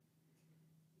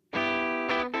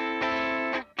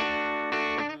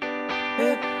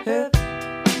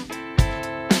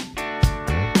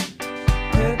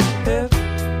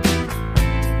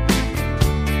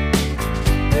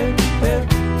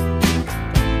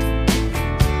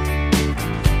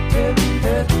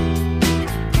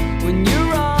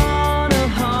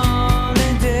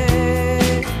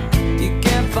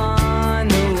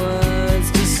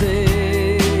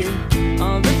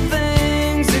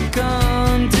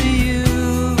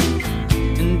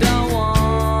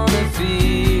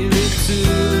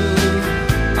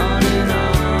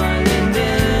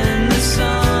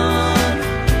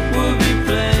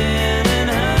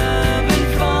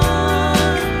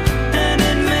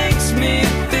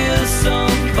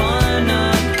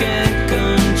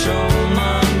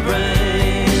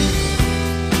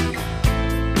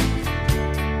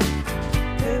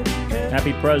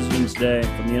President's Day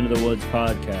from the End of the Woods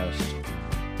podcast.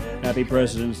 Happy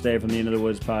President's Day from the End of the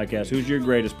Woods podcast. Who's your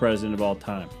greatest president of all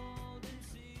time?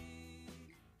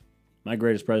 My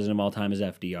greatest president of all time is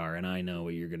FDR, and I know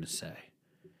what you're going to say.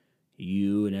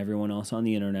 You and everyone else on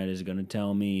the internet is going to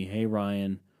tell me, hey,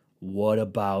 Ryan, what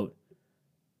about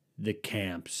the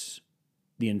camps,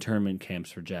 the internment camps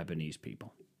for Japanese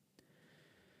people?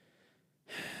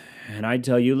 And I'd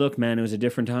tell you, look, man, it was a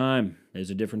different time. It was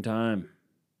a different time.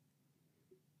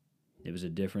 It was a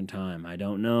different time. I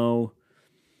don't know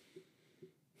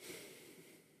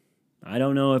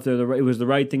if it was the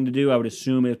right thing to do. I would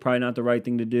assume it's probably not the right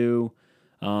thing to do.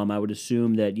 I would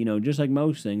assume that, just like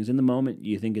most things, in the moment,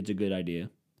 you think it's a good idea.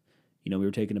 We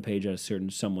were taking a page out of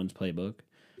someone's playbook.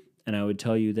 And I would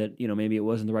tell you that, maybe it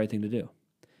wasn't the right thing to do.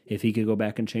 If he could go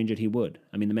back and change it, he would.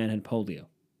 I mean, the man had polio.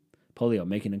 Polio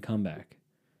making a comeback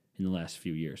in the last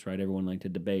few years, right? Everyone liked to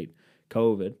debate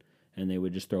COVID, and they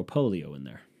would just throw polio in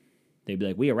there. They'd be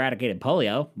like, we eradicated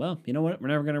polio. Well, you know what? We're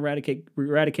never going to eradicate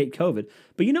COVID.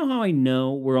 But you know how I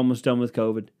know we're almost done with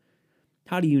COVID?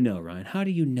 How do you know, Ryan? How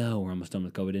do you know we're almost done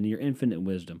with COVID in your infinite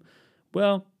wisdom?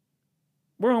 Well,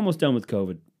 we're almost done with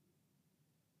COVID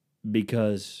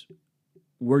because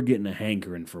we're getting a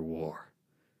hankering for war.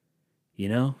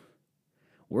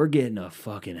 We're getting a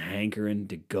fucking hankering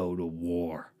to go to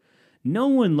war. No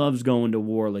one loves going to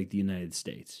war like the United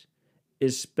States.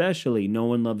 Especially, no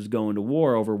one loves going to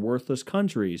war over worthless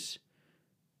countries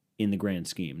in the grand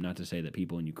scheme. Not to say that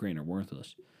people in Ukraine are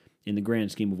worthless. In the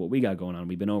grand scheme of what we got going on,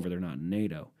 we've been over, they're not in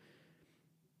NATO.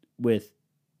 With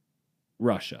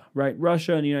Russia, right?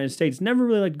 Russia and the United States never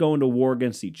really like going to war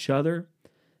against each other.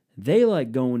 They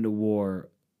like going to war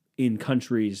in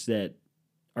countries that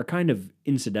are kind of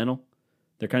incidental.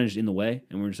 They're kind of just in the way.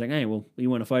 And we're just like, hey, well,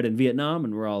 you want to fight in Vietnam?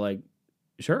 And we're all like,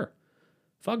 sure.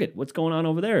 Fuck it, what's going on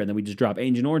over there? And then we just drop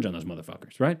Agent Orange on those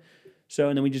motherfuckers, right? So,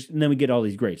 and then we get all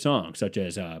these great songs, such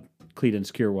as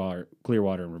Creedence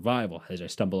Clearwater and Revival, as I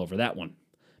stumble over that one.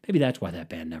 Maybe that's why that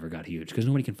band never got huge, because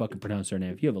nobody can fucking pronounce their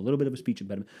name. If you have a little bit of a speech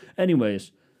impediment.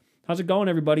 Anyways, how's it going,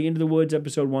 everybody? Into the Woods,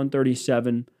 episode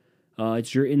 137.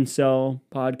 It's your Incel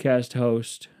podcast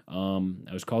host.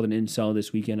 I was called an Incel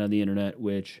this weekend on the internet,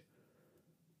 which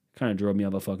kind of drove me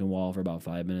up a fucking wall for about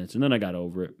 5 minutes, and then I got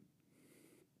over it.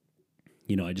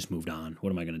 I just moved on. What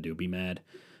am I going to do? Be mad?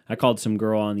 I called some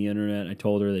girl on the internet. I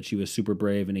told her that she was super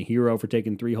brave and a hero for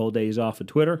taking 3 whole days off of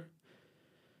Twitter.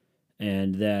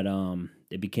 And that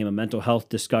it became a mental health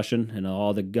discussion. And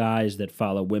all the guys that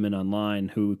follow women online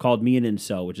who called me an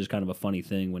incel, which is kind of a funny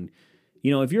thing. When,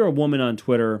 if you're a woman on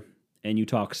Twitter and you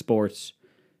talk sports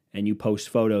and you post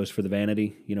photos for the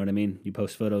vanity, you know what I mean? You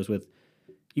post photos with,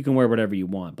 you can wear whatever you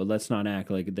want, but let's not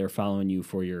act like they're following you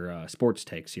for your sports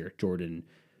takes here. Jordan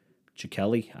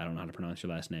Chikelli, I don't know how to pronounce your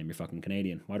last name. You're fucking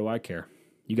Canadian. Why do I care?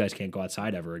 You guys can't go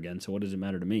outside ever again, so what does it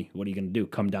matter to me? What are you going to do?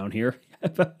 Come down here? You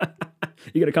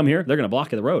going to come here? They're going to block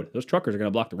the road. Those truckers are going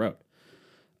to block the road.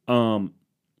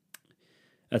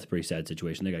 That's a pretty sad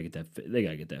situation. They got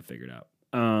to get that figured out.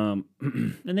 And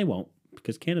they won't,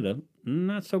 because Canada,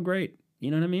 not so great.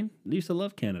 You know what I mean? They used to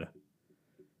love Canada.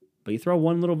 But you throw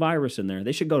one little virus in there,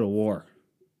 they should go to war.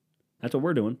 That's what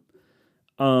we're doing.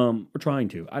 We're trying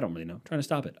to. I don't really know. Trying to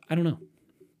stop it. I don't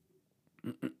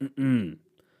know.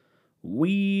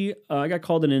 I got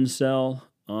called an incel.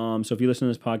 So if you listen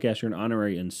to this podcast, you're an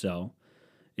honorary incel.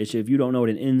 If you don't know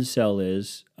what an incel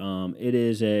is, it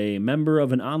is a member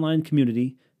of an online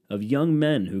community of young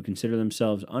men who consider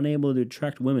themselves unable to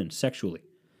attract women sexually,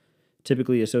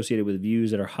 typically associated with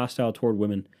views that are hostile toward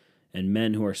women and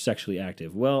men who are sexually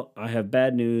active. Well, I have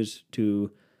bad news to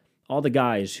all the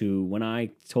guys who, when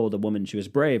I told a woman she was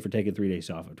brave for taking 3 days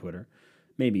off of Twitter,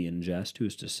 maybe in jest,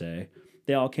 who's to say,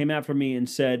 they all came after me and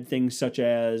said things such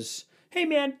as, hey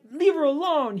man, leave her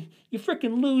alone, you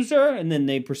freaking loser. And then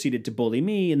they proceeded to bully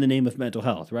me in the name of mental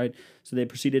health, right? So they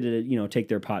proceeded to, take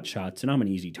their pot shots, and I'm an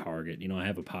easy target. I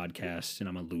have a podcast, and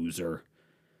I'm a loser.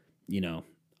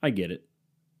 I get it.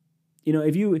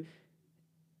 If you,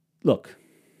 look,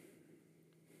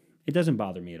 it doesn't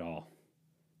bother me at all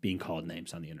being called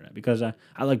names on the internet, because I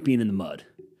like being in the mud.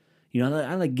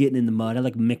 I like getting in the mud. I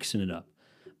like mixing it up.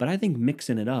 But I think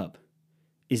mixing it up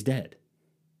is dead.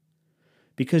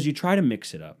 Because you try to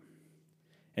mix it up,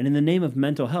 and in the name of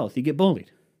mental health, you get bullied.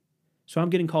 So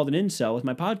I'm getting called an incel with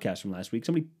my podcast from last week.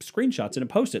 Somebody screenshots it and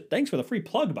posts it. Thanks for the free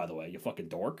plug, by the way, you fucking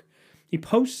dork. He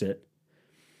posts it.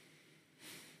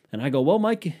 And I go, well,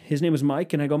 Mike, his name is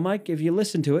Mike. And I go, Mike, if you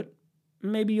listen to it,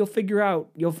 maybe you'll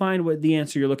find what the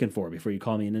answer you're looking for before you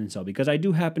call me an incel. Because I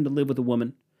do happen to live with a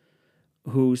woman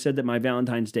who said that my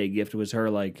Valentine's Day gift was her,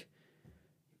 like,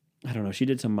 I don't know, she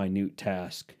did some minute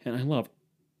task. And I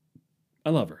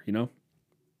love her,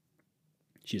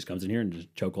 She just comes in here and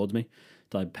just chokeholds me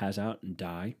until I pass out and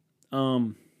die.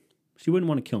 She wouldn't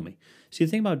want to kill me. See,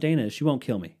 the thing about Dana is she won't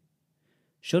kill me.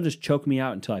 She'll just choke me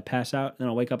out until I pass out, and then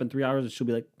I'll wake up in 3 hours and she'll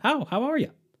be like, How are you?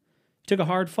 You took a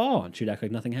hard fall, and she'd act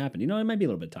like nothing happened. You know, it might be a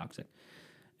little bit toxic.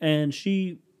 And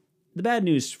the bad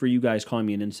news for you guys calling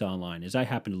me an incel online is I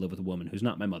happen to live with a woman who's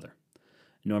not my mother,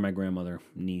 nor my grandmother,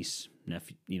 niece,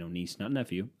 nephew, niece, not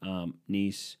nephew,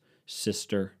 niece,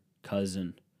 sister,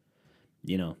 cousin.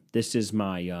 This is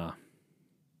my,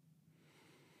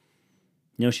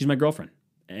 she's my girlfriend.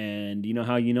 And you know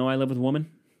how I live with a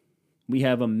woman? We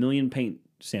have 1 million paint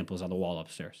samples on the wall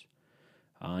upstairs.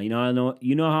 You know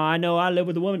how I know I live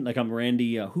with a woman? Like I'm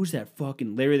Randy, who's that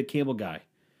fucking Larry the Cable Guy?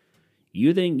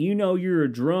 You think you're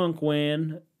a drunk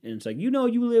when, and it's like, you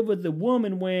live with a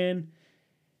woman when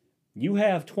you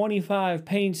have 25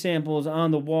 paint samples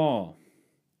on the wall.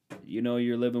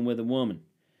 You're living with a woman.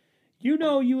 You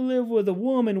live with a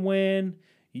woman when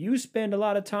you spend a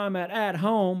lot of time at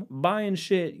home buying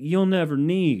shit you'll never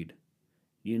need.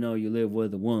 You live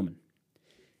with a woman.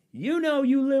 You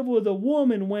live with a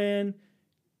woman when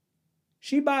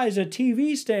she buys a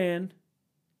TV stand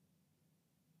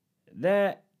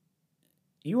that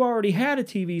you already had a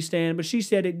TV stand, but she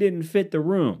said it didn't fit the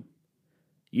room.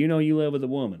 You live with a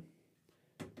woman.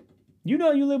 You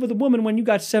live with a woman when you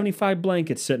got 75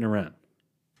 blankets sitting around.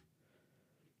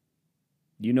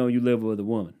 You live with a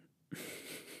woman.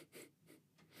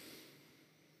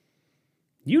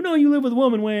 You live with a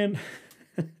woman when...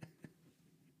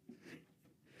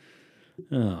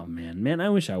 Oh, man, I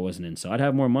wish I wasn't in, so I'd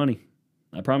have more money.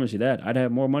 I promise you that. I'd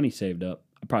have more money saved up.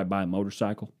 I'd probably buy a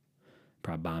motorcycle.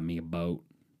 Probably buy me a boat.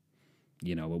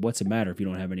 But what's it matter if you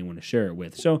don't have anyone to share it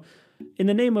with? So, in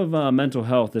the name of mental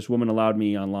health, this woman allowed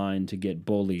me online to get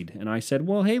bullied. And I said,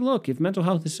 well, hey, look, if mental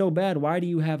health is so bad, why do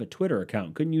you have a Twitter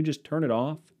account? Couldn't you just turn it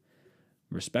off?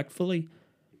 Respectfully?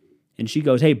 And she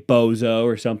goes, hey, bozo,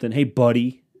 or something. Hey,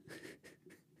 buddy.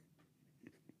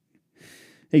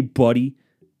 Hey, buddy.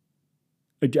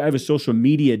 I have a social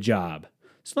media job.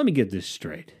 So let me get this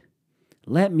straight.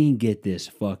 Let me get this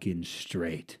fucking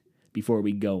straight before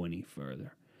we go any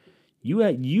further.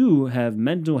 You have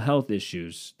mental health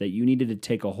issues that you needed to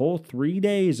take a whole 3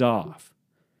 days off.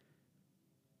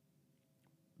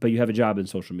 But you have a job in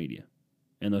social media.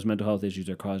 And those mental health issues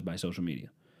are caused by social media.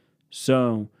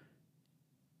 So,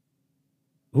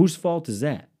 whose fault is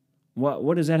that?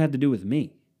 What does that have to do with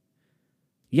me?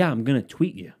 Yeah, I'm going to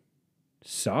tweet you.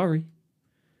 Sorry.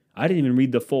 I didn't even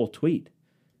read the full tweet.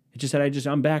 It just said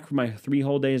I'm back for my 3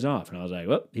 whole days off. And I was like,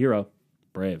 oh, hero,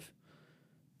 brave.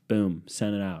 Boom,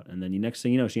 sent it out. And then the next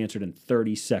thing you know, she answered in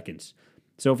 30 seconds.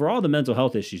 So for all the mental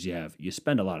health issues you have, you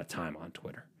spend a lot of time on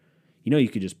Twitter. You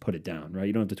could just put it down, right?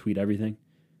 You don't have to tweet everything.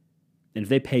 And if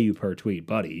they pay you per tweet,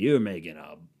 buddy, you're making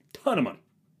a ton of money.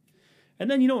 And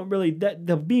then you don't really,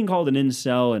 the being called an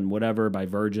incel and whatever by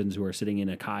virgins who are sitting in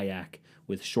a kayak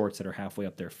with shorts that are halfway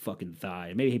up their fucking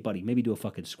thigh. Maybe, hey, buddy, maybe do a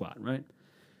fucking squat, right?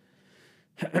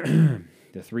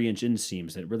 The 3-inch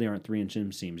inseams that really aren't 3-inch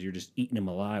inseams. You're just eating them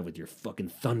alive with your fucking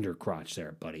thunder crotch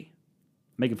there, buddy.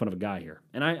 Making fun of a guy here.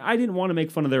 And I didn't want to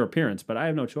make fun of their appearance, but I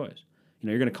have no choice.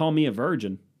 You're going to call me a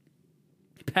virgin.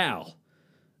 Pal,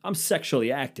 I'm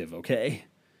sexually active, okay?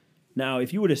 Now,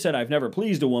 if you would have said I've never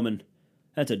pleased a woman,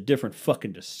 that's a different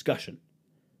fucking discussion.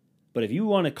 But if you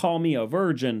want to call me a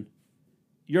virgin,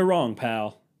 you're wrong,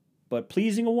 pal. But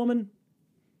pleasing a woman,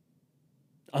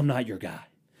 I'm not your guy.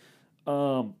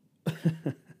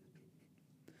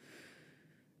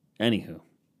 Anywho,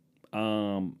 I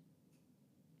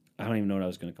don't even know what I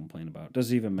was going to complain about.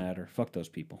 Doesn't even matter. Fuck those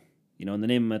people. In the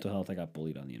name of mental health, I got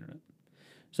bullied on the internet.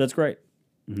 So that's great.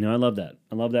 I love that.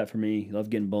 I love that for me. I love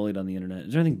getting bullied on the internet.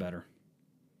 Is there anything better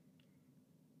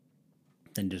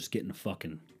than just getting a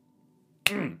fucking...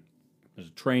 There's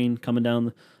a train coming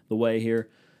down the way here.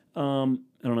 I don't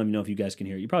even know if you guys can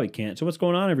hear it. You probably can't. So what's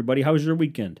going on, everybody? How was your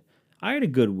weekend? I had a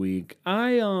good week.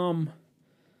 I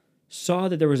saw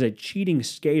that there was a cheating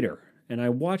skater, and I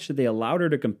watched that they allowed her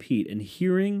to compete. And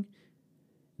hearing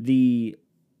the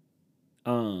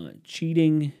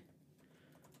cheating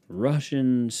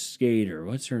Russian skater,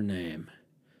 what's her name?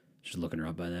 Just looking her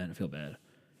up by that. I feel bad.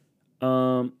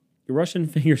 The Russian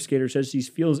figure skater says she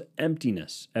feels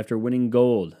emptiness after winning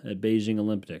gold at Beijing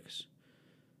Olympics.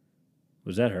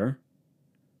 Was that her?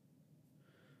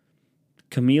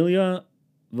 Camelia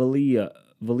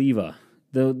Valieva.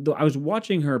 I was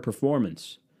watching her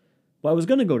performance. Well, I was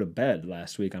going to go to bed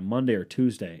last week on Monday or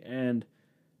Tuesday, and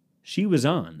she was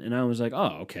on. And I was like,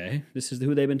 oh, okay, this is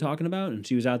who they've been talking about? And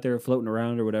she was out there floating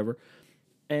around or whatever.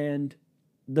 And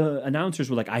the announcers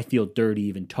were like, I feel dirty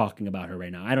even talking about her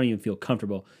right now. I don't even feel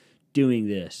comfortable doing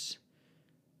this.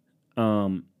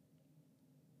 Um,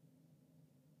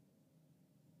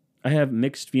 I have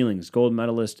mixed feelings. Gold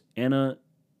medalist Anna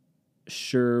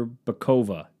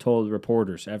Sherbakova told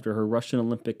reporters after her Russian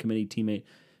Olympic Committee teammate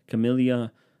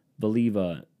Kamila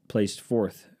Valieva placed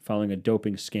fourth following a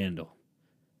doping scandal.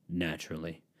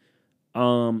 Naturally.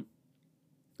 So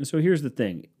here's the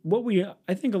thing.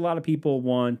 I think a lot of people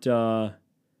want,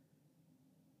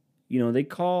 they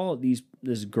call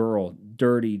this girl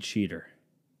dirty cheater.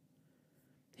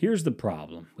 Here's the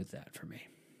problem with that for me.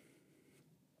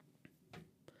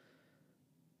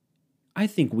 I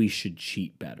think we should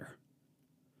cheat better.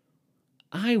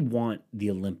 I want the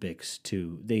Olympics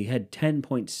they had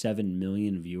 10.7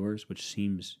 million viewers, which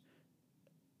seems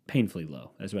painfully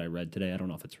low. That's what I read today. I don't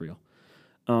know if it's real.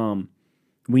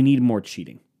 We need more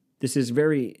cheating. This is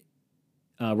very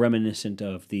reminiscent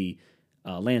of the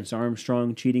Lance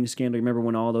Armstrong cheating scandal. Remember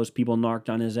when all those people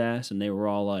knocked on his ass and they were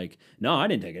all like, no, I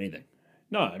didn't take anything.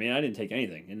 No, I didn't take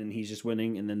anything. And then he's just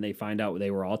winning, and then they find out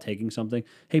they were all taking something.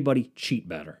 Hey, buddy, cheat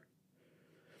better.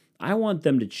 I want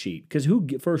them to cheat because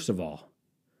first of all,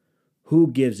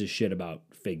 who gives a shit about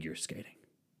figure skating?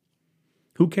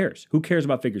 Who cares? Who cares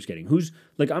about figure skating?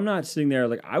 I'm not sitting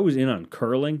there, I was in on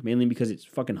curling, mainly because it's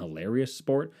fucking hilarious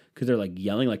sport, because they're,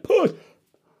 yelling, push,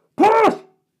 push,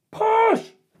 push,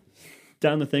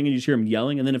 down the thing, and you just hear them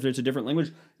yelling, and then if there's a different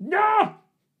language, no,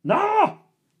 no.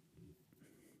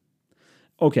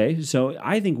 Okay, so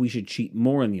I think we should cheat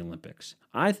more in the Olympics.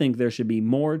 I think there should be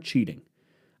more cheating.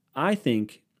 I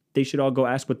think they should all go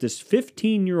ask what this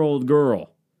 15-year-old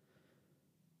girl,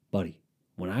 buddy,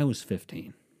 when I was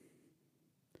 15,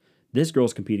 this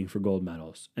girl's competing for gold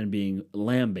medals and being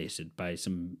lambasted by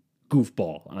some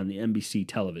goofball on the NBC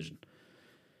television.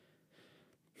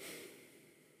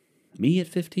 Me at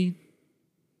 15?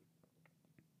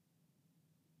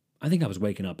 I think I was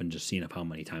waking up and just seeing up how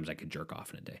many times I could jerk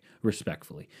off in a day,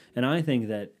 respectfully. And I think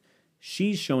that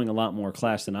she's showing a lot more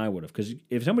class than I would have. Because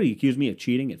if somebody accused me of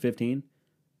cheating at 15,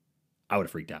 I would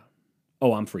have freaked out.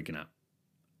 Oh, I'm freaking out.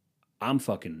 I'm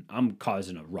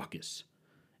causing a ruckus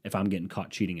if I'm getting caught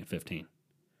cheating at 15.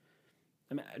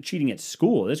 Cheating at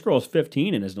school. This girl's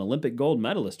 15 and is an Olympic gold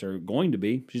medalist, or going to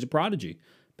be. She's a prodigy.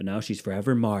 But now she's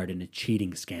forever marred in a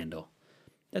cheating scandal.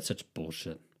 That's such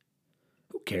bullshit.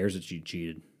 Who cares that she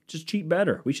cheated? Just cheat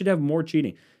better. We should have more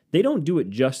cheating. They don't do it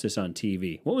justice on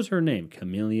TV. What was her name?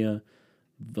 Kamila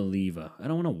Valieva. I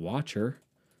don't want to watch her.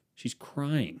 She's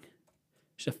crying.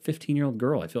 She's a 15-year-old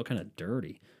girl. I feel kind of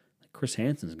dirty. Chris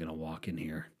Hansen's going to walk in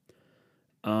here.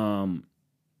 At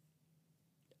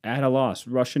a loss,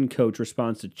 Russian coach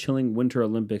responds to chilling Winter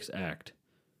Olympics act.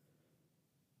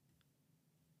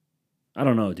 I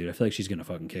don't know, dude. I feel like she's going to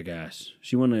fucking kick ass.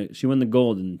 She won the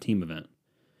gold in the team event.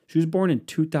 She was born in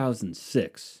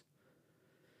 2006.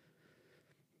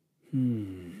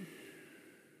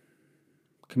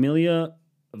 Kamila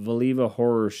Valieva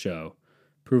horror show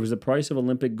proves the price of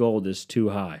Olympic gold is too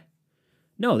high.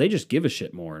 No, they just give a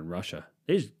shit more in Russia.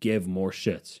 They just give more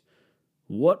shits.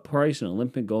 What price an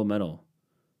Olympic gold medal?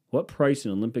 What price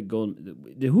an Olympic gold...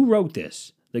 Who wrote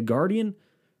this? The Guardian?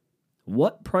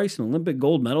 What price an Olympic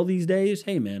gold medal these days?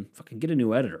 Hey, man, fucking get a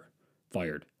new editor.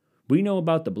 Fired. We know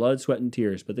about the blood, sweat, and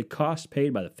tears, but the cost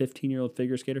paid by the 15-year-old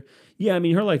figure skater? Yeah,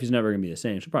 her life is never going to be the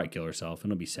same. She'll probably kill herself,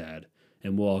 and it'll be sad.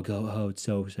 And we'll all go, oh, it's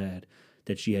so sad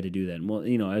that she had to do that. And, well,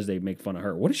 as they make fun of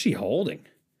her, what is she holding?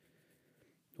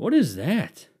 What is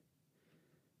that?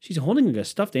 She's holding a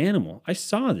stuffed animal. I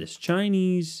saw this.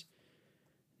 Chinese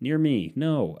near me.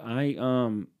 No,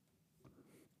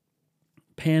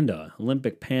 panda.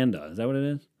 Olympic panda. Is that what it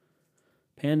is?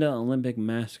 Panda Olympic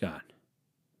mascot.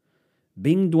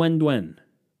 Bing Duen Duen.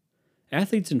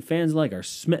 Athletes and fans alike are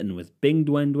smitten with Bing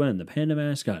Duen Duen, the panda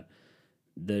mascot.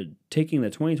 Taking the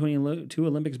 2022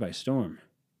 Olympics by storm.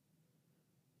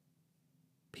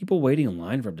 People waiting in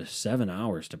line for up to 7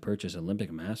 hours to purchase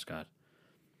Olympic mascot.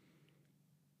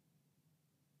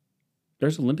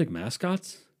 There's Olympic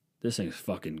mascots? This thing's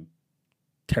fucking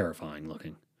terrifying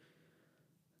looking.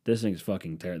 This thing's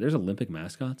fucking terrifying. There's Olympic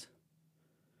mascots?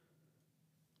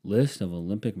 List of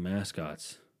Olympic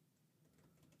mascots.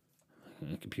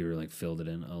 My computer filled it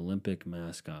in. Olympic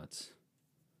mascots.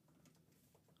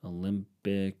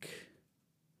 Olympic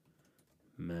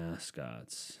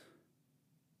mascots.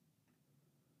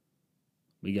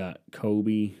 We got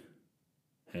Kobe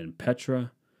and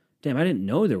Petra. Damn, I didn't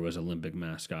know there was Olympic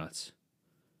mascots.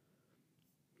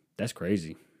 That's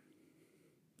crazy.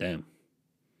 Damn.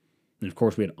 And of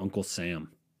course we had Uncle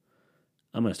Sam.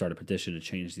 I'm going to start a petition to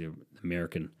change the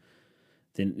American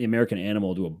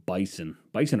animal to a bison.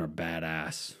 Bison are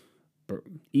badass.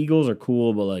 Eagles are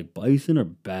cool, but bison are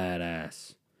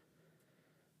badass.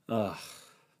 Ugh.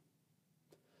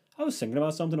 I was thinking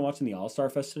about something watching the All-Star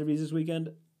festivities this weekend,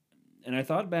 and I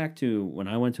thought back to when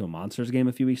I went to a Monsters game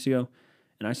a few weeks ago,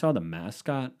 and I saw the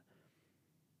mascot,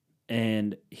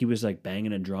 and he was like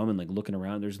banging a drum and like looking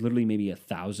around. There's literally maybe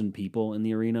 1,000 people in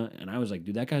the arena, and I was like,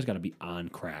 dude, that guy's got to be on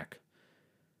crack.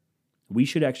 We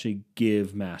should actually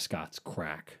give mascots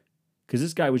crack, because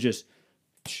this guy was just,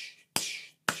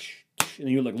 and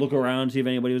he would like look around, see if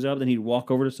anybody was up. Then he'd walk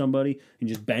over to somebody and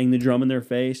just bang the drum in their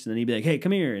face, and then he'd be like, "Hey,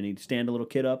 come here!" And he'd stand a little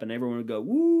kid up, and everyone would go,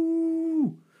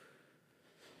 "Woo!"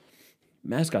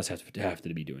 Mascots have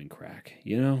to be doing crack,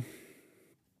 you know.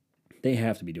 They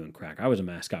have to be doing crack. I was a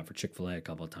mascot for Chick-fil-A a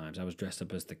couple of times. I was dressed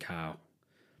up as the cow.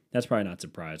 That's probably not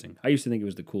surprising. I used to think it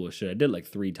was the coolest shit. I did it like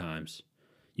 3 times.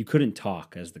 You couldn't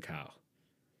talk as the cow,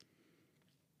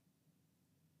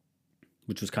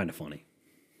 which was kind of funny.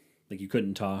 Like, you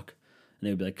couldn't talk, and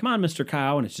they would be like, "Come on, Mr.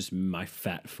 Cow," and it's just my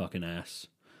fat fucking ass.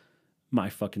 My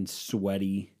fucking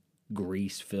sweaty,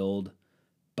 grease-filled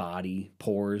body,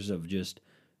 pores of just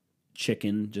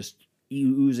chicken just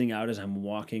oozing out as I'm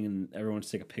walking, and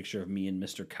everyone's take a picture of me and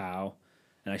Mr. Cow,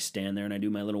 and I stand there and I do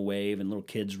my little wave, and little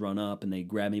kids run up and they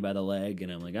grab me by the leg,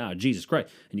 and I'm like, "Ah, Jesus Christ,"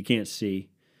 and you can't see.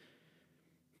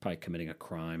 Probably committing a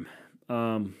crime.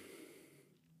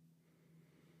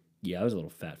 Yeah, I was a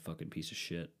little fat fucking piece of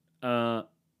shit.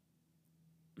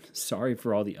 Sorry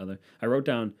for all the other... I wrote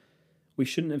down, we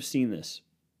shouldn't have seen this.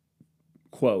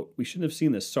 Quote, "We shouldn't have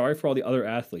seen this. Sorry for all the other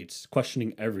athletes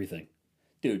questioning everything."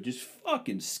 Dude, just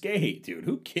fucking skate, dude.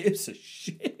 Who gives a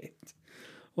shit?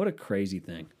 What a crazy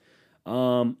thing.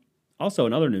 Also,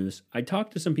 in other news, I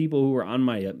talked to some people who were on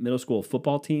my middle school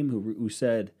football team who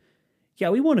said,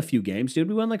 "Yeah, we won a few games, dude.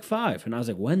 We won like 5. And I was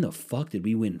like, when the fuck did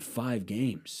we win 5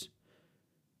 games?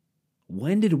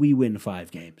 When did we win 5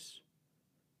 games?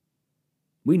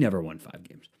 We never won 5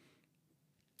 games.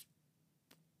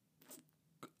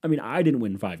 I mean, I didn't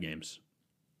win 5 games.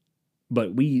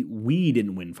 But we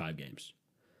didn't win 5 games.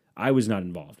 I was not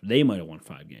involved. They might have won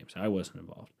 5 games. I wasn't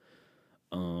involved.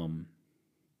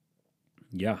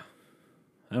 Yeah.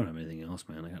 I don't have anything else,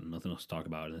 man. I got nothing else to talk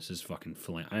about. This is fucking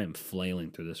I am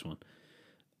flailing through this one.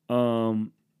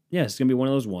 Yeah, it's going to be one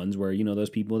of those ones where, you know, those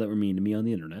people that were mean to me on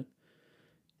the internet,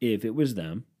 if it was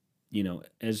them, you know,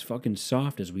 as fucking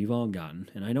soft as we've all gotten,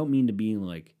 and I don't mean to be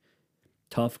like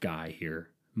tough guy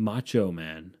here, macho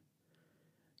man.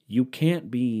 You can't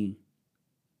be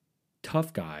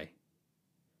tough guy.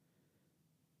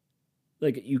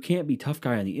 Like, you can't be tough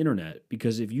guy on the internet,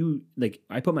 because if you, like,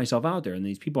 I put myself out there and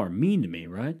these people are mean to me,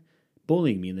 right?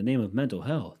 Bullying me in the name of mental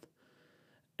health.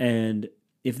 And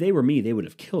if they were me, they would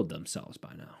have killed themselves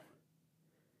by now.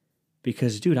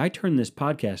 Because, dude, I turn this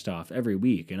podcast off every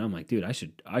week and I'm like, dude, I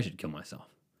should kill myself.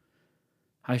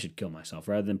 I should kill myself.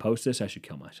 Rather than post this, I should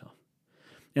kill myself.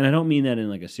 And I don't mean that in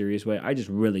like a serious way. I just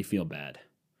really feel bad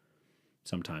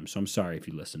sometimes. So I'm sorry if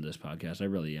you listen to this podcast. I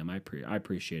really am. I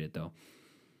appreciate it, though.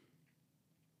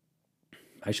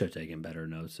 I should have taken better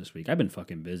notes this week. I've been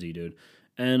fucking busy, dude.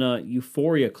 And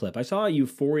Euphoria clip. I saw a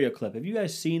Euphoria clip. Have you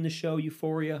guys seen the show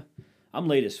Euphoria? I'm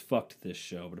late as fuck to this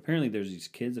show, but apparently there's these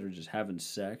kids that are just having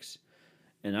sex.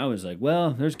 And I was like, well,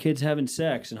 there's kids having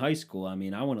sex in high school. I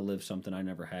mean, I want to live something I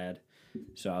never had.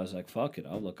 So I was like, fuck it.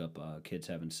 I'll look up kids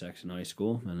having sex in high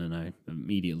school. And then I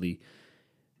immediately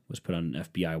was put on an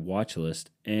FBI watch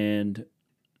list. And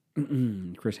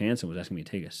Chris Hansen was asking me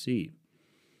to take a seat.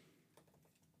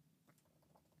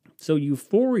 So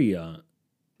Euphoria,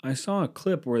 I saw a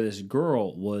clip where this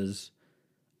girl was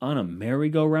on a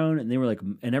merry-go-round, and they were like,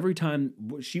 and every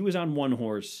time she was on one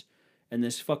horse, and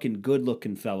this fucking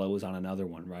good-looking fellow was on another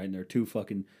one, right? And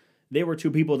they were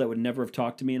 2 people that would never have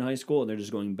talked to me in high school, and they're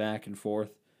just going back and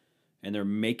forth, and they're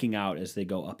making out as they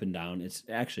go up and down. It's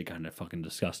actually kind of fucking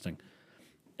disgusting.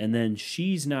 And then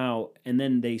and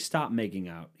then they stop making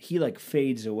out. He like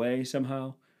fades away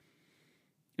somehow.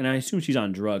 And I assume she's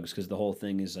on drugs because the whole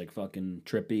thing is like fucking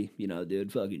trippy. You know,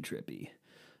 dude, fucking trippy.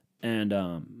 And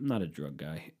I'm not a drug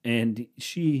guy. And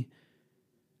she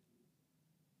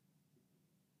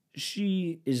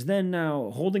is then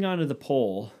now holding onto the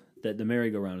pole that the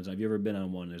merry-go-round is. Have you ever been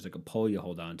on one? There's like a pole you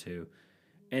hold on to.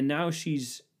 And now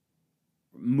she's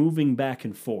moving back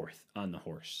and forth on the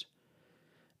horse.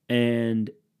 And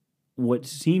what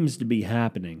seems to be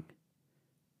happening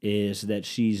is that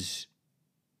she's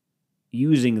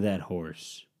using that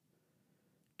horse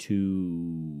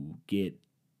to get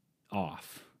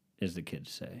off, as the kids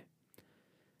say.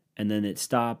 And then it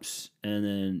stops, and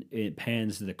then it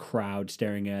pans to the crowd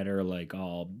staring at her like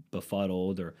all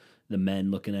befuddled, or the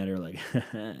men looking at her like,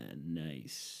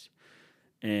 nice.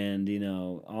 And, you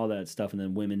know, all that stuff, and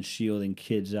then women shielding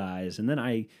kids' eyes. And then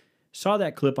I saw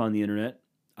that clip on the internet.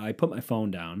 I put my phone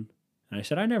down, and I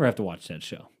said, I never have to watch that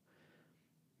show.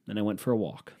 and I went for a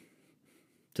walk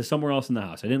to somewhere else in the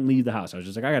house. I didn't leave the house. I was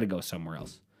just like, I got to go somewhere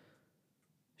else.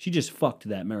 She just fucked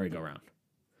that merry-go-round.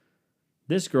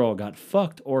 This girl got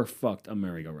fucked or fucked a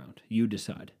merry-go-round. You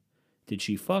decide. Did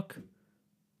she fuck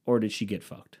or did she get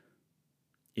fucked?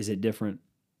 Is it different?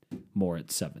 More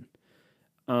at 7.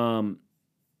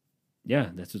 Yeah,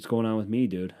 that's what's going on with me,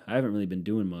 dude. I haven't really been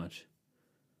doing much.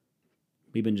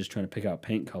 We've been just trying to pick out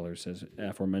paint colors, as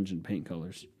aforementioned paint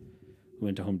colors. We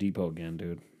went to Home Depot again,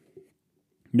 dude.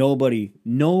 Nobody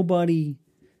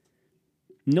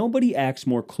acts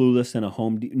more clueless than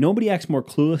nobody acts more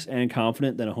clueless and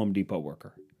confident than a Home Depot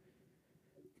worker.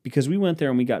 Because we went there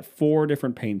and we got 4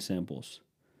 different paint samples.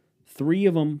 3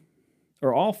 of them,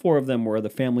 or all 4 of them, were the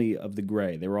family of the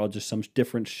gray. They were all just some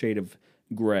different shade of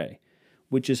gray,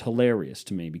 which is hilarious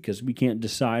to me because we can't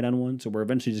decide on one. So we're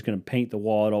eventually just going to paint the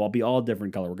wall. It'll all be all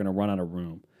different color. We're going to run out of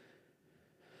room.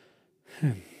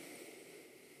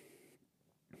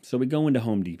 So we go into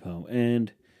Home Depot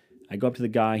and I go up to the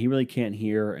guy. He really can't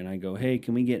hear. And I go, hey,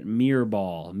 can we get mirror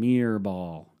ball? I'm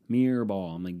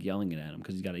like yelling it at him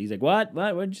because he's like, what?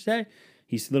 What'd you say?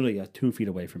 He's literally 2 feet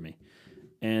away from me.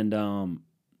 And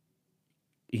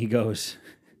he goes,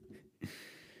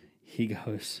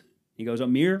 oh,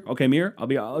 mirror? Okay, mirror?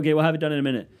 Okay, we'll have it done in a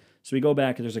minute. So we go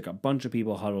back and there's like a bunch of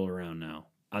people huddled around now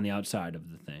on the outside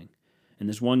of the thing. And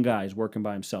this one guy is working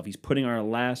by himself. He's putting our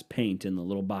last paint in the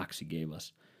little box he gave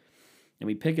us. And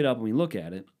we pick it up and we look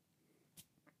at it.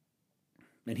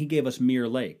 And he gave us Mirror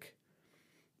Lake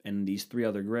and these 3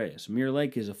 other grays. Mirror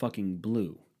Lake is a fucking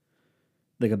blue.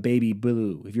 Like a baby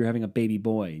blue. If you're having a baby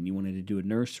boy and you wanted to do a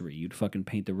nursery, you'd fucking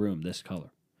paint the room this color.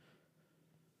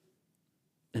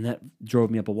 And that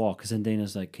drove me up a wall because then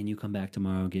Dana's like, can you come back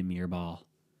tomorrow and get me your ball?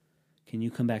 Can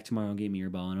you come back tomorrow and get me your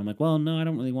ball? And I'm like, well, no, I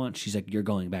don't really want. She's like, you're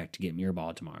going back to get me your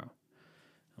ball tomorrow.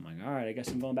 I'm like, all right, I guess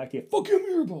I'm going back to get fucking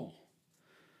mirror ball.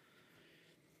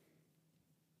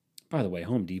 By the way,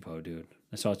 Home Depot, dude.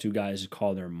 I saw 2 guys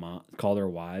call their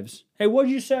wives. Hey,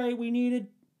 what'd you say we needed?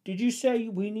 Did you say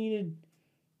we needed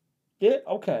it?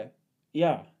 Okay.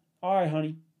 Yeah. All right,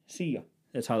 honey. See ya.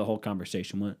 That's how the whole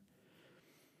conversation went.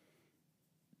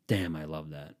 Damn, I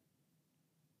love that.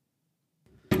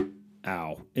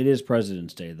 Ow. It is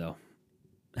President's Day, though.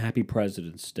 Happy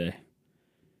President's Day.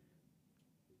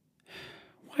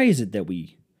 Why is it that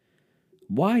we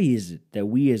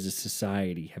as a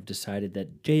society have decided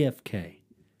that JFK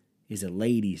is a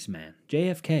ladies' man?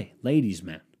 JFK, ladies'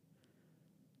 man.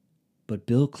 But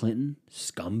Bill Clinton,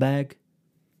 scumbag?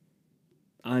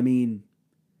 I mean,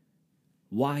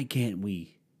 why can't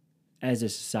we, as a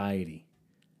society,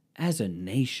 as a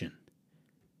nation,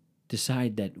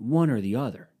 decide that one or the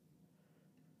other?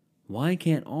 Why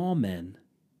can't all men,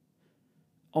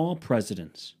 all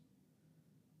presidents,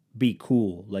 be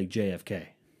cool like JFK?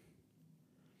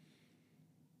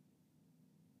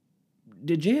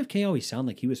 Did JFK always sound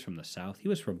like he was from the South? He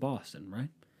was from Boston, right?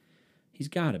 He's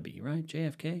got to be, right?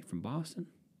 JFK from Boston?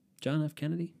 John F.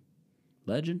 Kennedy?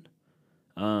 Legend?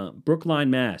 Brookline,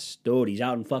 Mass. Dude, he's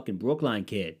out in fucking Brookline,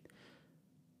 kid.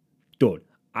 Dude,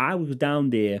 I was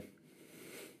down there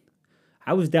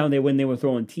when they were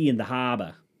throwing tea in the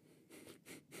harbor.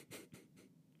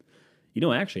 You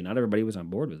know, actually, not everybody was on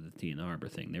board with the tea in the harbor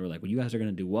thing. They were like, well, you guys are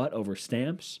going to do what? Over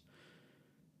stamps?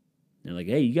 They're like,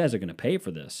 hey, you guys are going to pay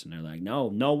for this. And they're like, no,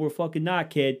 we're fucking not,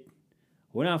 kid.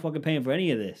 We're not fucking paying for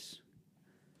any of this.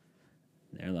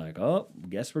 And they're like, oh,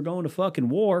 guess we're going to fucking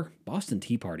war. Boston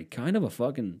Tea Party, kind of a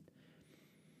fucking...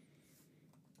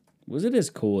 Was it as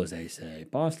cool as they say?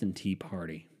 Boston Tea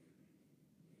Party.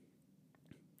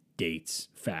 Dates,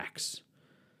 facts.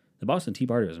 The Boston Tea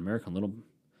Party was American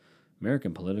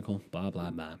political, blah,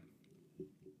 blah, blah.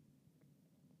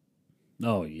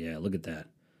 Oh, yeah, look at that.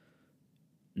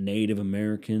 Native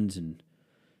Americans and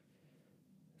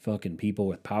fucking people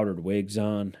with powdered wigs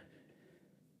on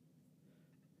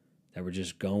that were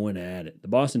just going at it. The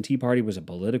Boston Tea Party was a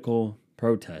political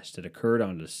protest that occurred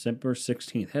on December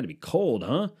 16th. It had to be cold,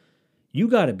 huh? You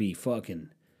gotta be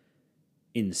fucking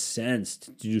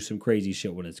incensed to do some crazy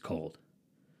shit when it's cold.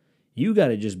 You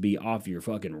gotta just be off your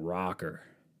fucking rocker.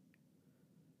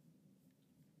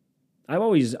 I've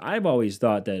always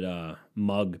thought that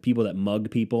people that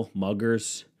mug people,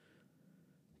 muggers,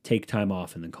 take time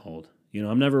off in the cold. You know,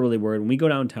 I'm never really worried when we go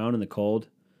downtown in the cold,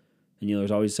 and you know,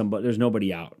 there's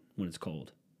nobody out when it's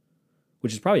cold,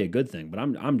 which is probably a good thing. But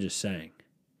I'm just saying,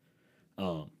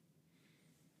 I've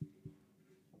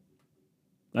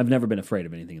never been afraid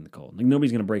of anything in the cold. Like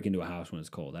nobody's gonna break into a house when it's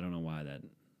cold. I don't know why that.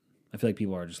 I feel like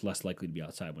people are just less likely to be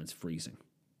outside when it's freezing. I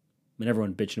mean,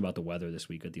 everyone bitching about the weather this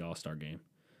week at the All-Star game.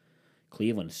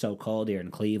 Cleveland is so cold here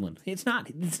in Cleveland. It's not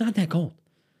that cold.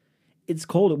 it's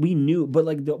cold. We knew, but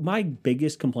like my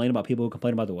biggest complaint about people who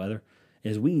complain about the weather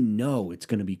is we know it's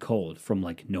going to be cold from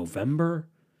like November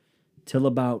till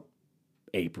about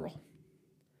April.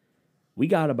 We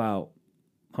got about,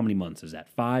 how many months is that?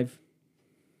 5?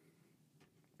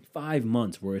 5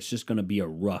 months where it's just going to be a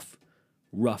rough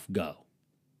go.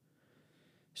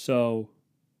 So,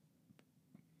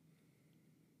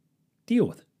 deal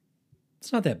with it.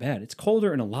 It's not that bad. It's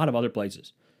colder in a lot of other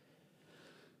places.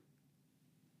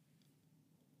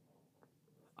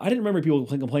 I didn't remember people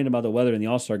complaining about the weather in the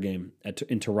All-Star game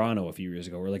in Toronto a few years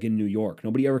ago, or like in New York.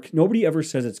 Nobody ever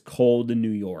says it's cold in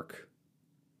New York.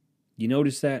 You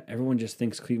notice that? Everyone just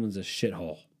thinks Cleveland's a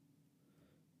shithole.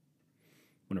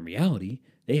 When in reality,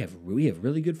 we have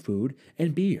really good food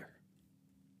and beer.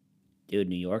 Dude,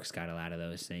 New York's got a lot of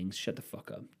those things. Shut the fuck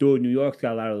up. Dude, New York's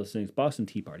got a lot of those things. Boston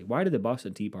Tea Party. Why did the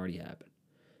Boston Tea Party happen?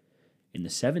 In the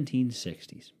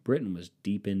 1760s, Britain was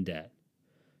deep in debt.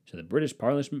 So the British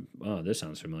Parliament, oh, this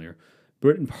sounds familiar.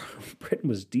 Britain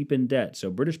was deep in debt, so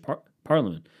British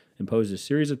Parliament imposed a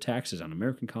series of taxes on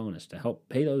American colonists to help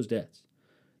pay those debts.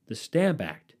 The Stamp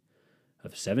Act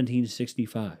of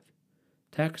 1765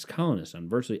 taxed colonists on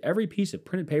virtually every piece of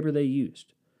printed paper they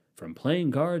used, from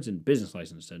playing cards and business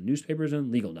licenses to newspapers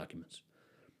and legal documents.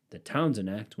 The Townshend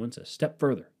Act went a step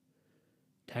further,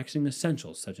 taxing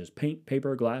essentials such as paint,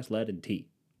 paper, glass, lead, and tea.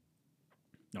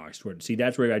 No, I swear. See,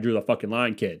 that's where I drew the fucking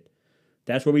line, kid.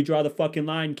 That's where we draw the fucking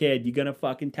line, kid. You're gonna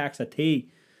fucking tax a tea.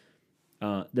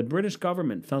 The British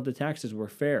government felt the taxes were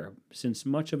fair, since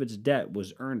much of its debt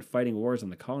was earned fighting wars on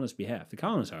the colonists' behalf. The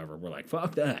colonists, however, were like,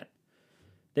 fuck that.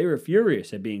 They were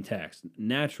furious at being taxed,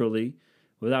 naturally,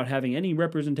 without having any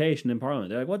representation in Parliament.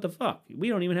 They're like, what the fuck? We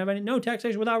don't even have no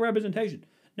taxation without representation.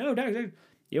 No taxation.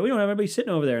 Yeah, we don't have anybody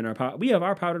sitting over there in our we have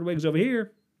our powdered wigs over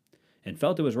here. And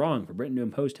felt it was wrong for Britain to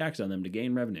impose tax on them to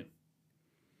gain revenue.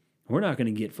 We're not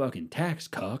going to get fucking tax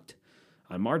cucked.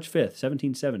 On March 5th,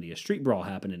 1770, a street brawl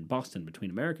happened in Boston between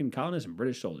American colonists and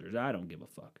British soldiers. I don't give a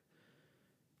fuck.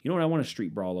 You know what I want a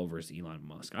street brawl over is Elon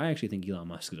Musk. I actually think Elon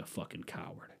Musk is a fucking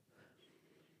coward.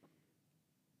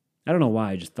 I don't know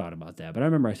why I just thought about that, but I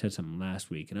remember I said something last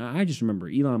week, and I just remember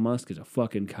Elon Musk is a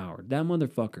fucking coward. That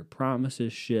motherfucker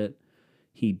promises shit.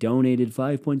 He donated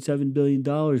 $5.7 billion,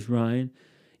 Ryan.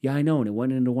 Yeah, I know, and it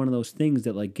went into one of those things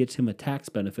that like gets him a tax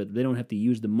benefit. They don't have to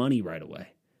use the money right away.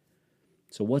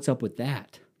 So what's up with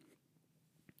that?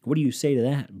 What do you say to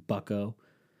that, bucko?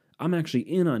 I'm actually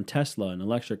in on Tesla and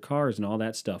electric cars and all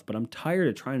that stuff, but I'm tired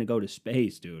of trying to go to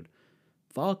space, dude.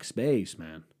 Fuck space,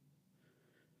 man.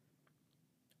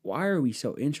 Why are we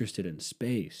so interested in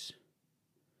space?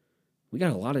 We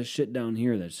got a lot of shit down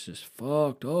here that's just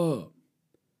fucked up.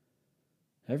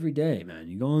 Every day, man.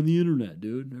 You go on the internet,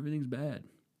 dude. Everything's bad.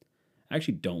 I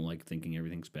actually don't like thinking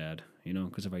everything's bad,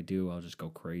 because if I do, I'll just go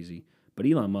crazy. But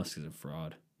Elon Musk is a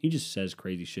fraud. He just says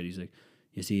crazy shit. He's like,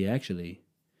 you see, actually,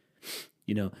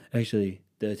 the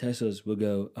Teslas will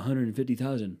go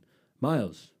 150,000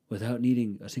 miles without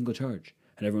needing a single charge.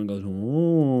 And everyone goes,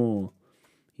 oh,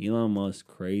 Elon Musk,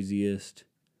 craziest,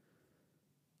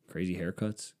 crazy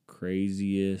haircuts,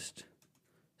 craziest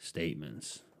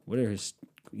statements.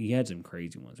 He had some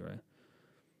crazy ones, right?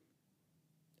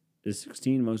 The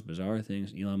 16 most bizarre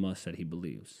things Elon Musk said he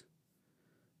believes.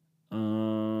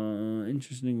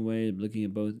 Interesting way of looking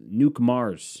at both. Nuke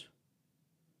Mars.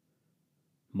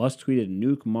 Musk tweeted,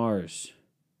 nuke Mars.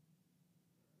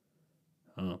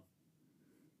 Oh.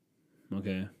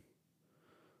 Okay.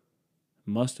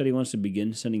 Musk said he wants to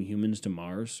begin sending humans to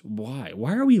Mars. Why?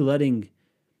 Why are we letting...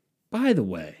 By the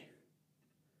way,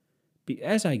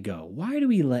 as I go, why do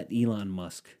we let Elon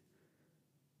Musk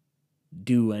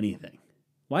do anything?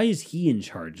 Why is he in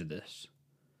charge of this?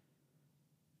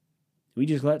 We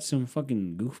just let some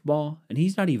fucking goofball, and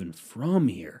he's not even from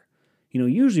here.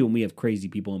 Usually when we have crazy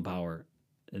people in power,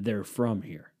 they're from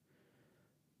here.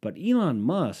 But Elon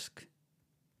Musk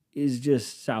is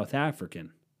just South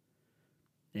African,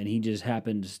 and he just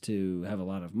happens to have a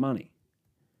lot of money.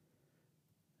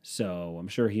 So I'm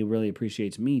sure he really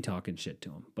appreciates me talking shit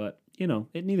to him. But,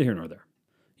 it neither here nor there.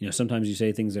 Sometimes you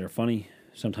say things that are funny,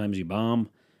 sometimes you bomb,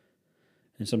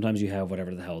 and sometimes you have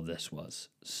whatever the hell this was.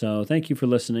 So thank you for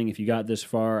listening. If you got this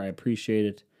far, I appreciate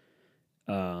it.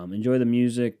 Enjoy the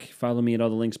music. Follow me at all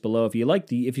the links below. If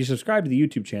you subscribe to the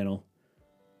YouTube channel,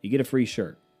 you get a free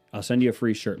shirt. I'll send you a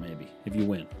free shirt maybe if you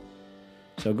win.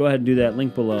 So go ahead and do that.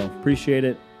 Link below. Appreciate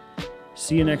it.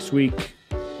 See you next week.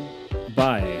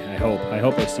 Bye. I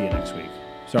hope I see you next week.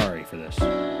 Sorry for this.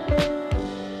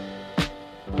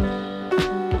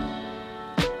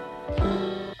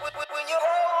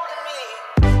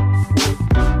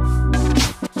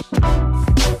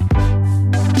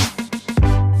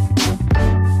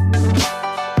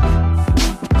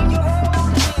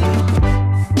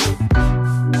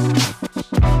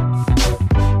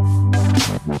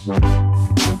 Whoever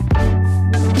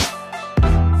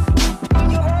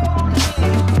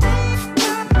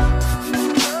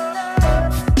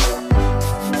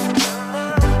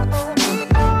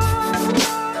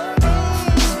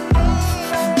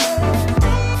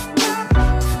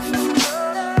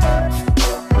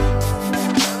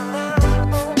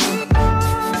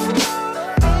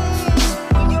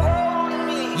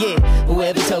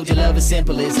told you love is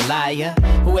simple is a liar.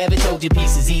 Whoever told you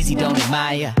peace is easy, don't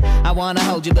admire. I wanna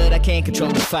hold you, but I can't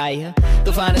control the fire.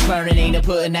 The finest burning ain't no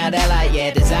putting out that light.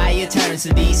 Yeah, desire turns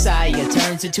to desire,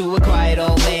 turns into a quiet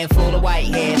old man full of white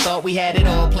hair. Thought we had it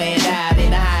all planned out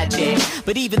in a high chair,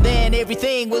 but even then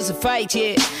everything was a fight.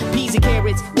 Yeah, peas and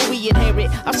carrots, what we inherit.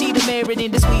 I see the merit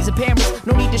in the squeeze of parents.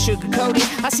 No need to sugarcoat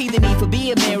it. I see the need for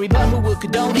being married, but who would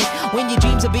condone it? When your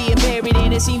dreams are being buried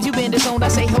and it seems you've been disowned, I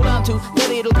say hold on to the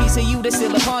little piece of you that's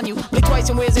still upon you. Blink twice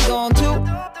and where's it gone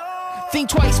to? Think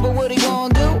twice, but what it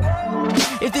gonna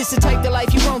do? If this the type of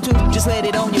life you want to, just let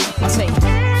it on you. I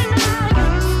say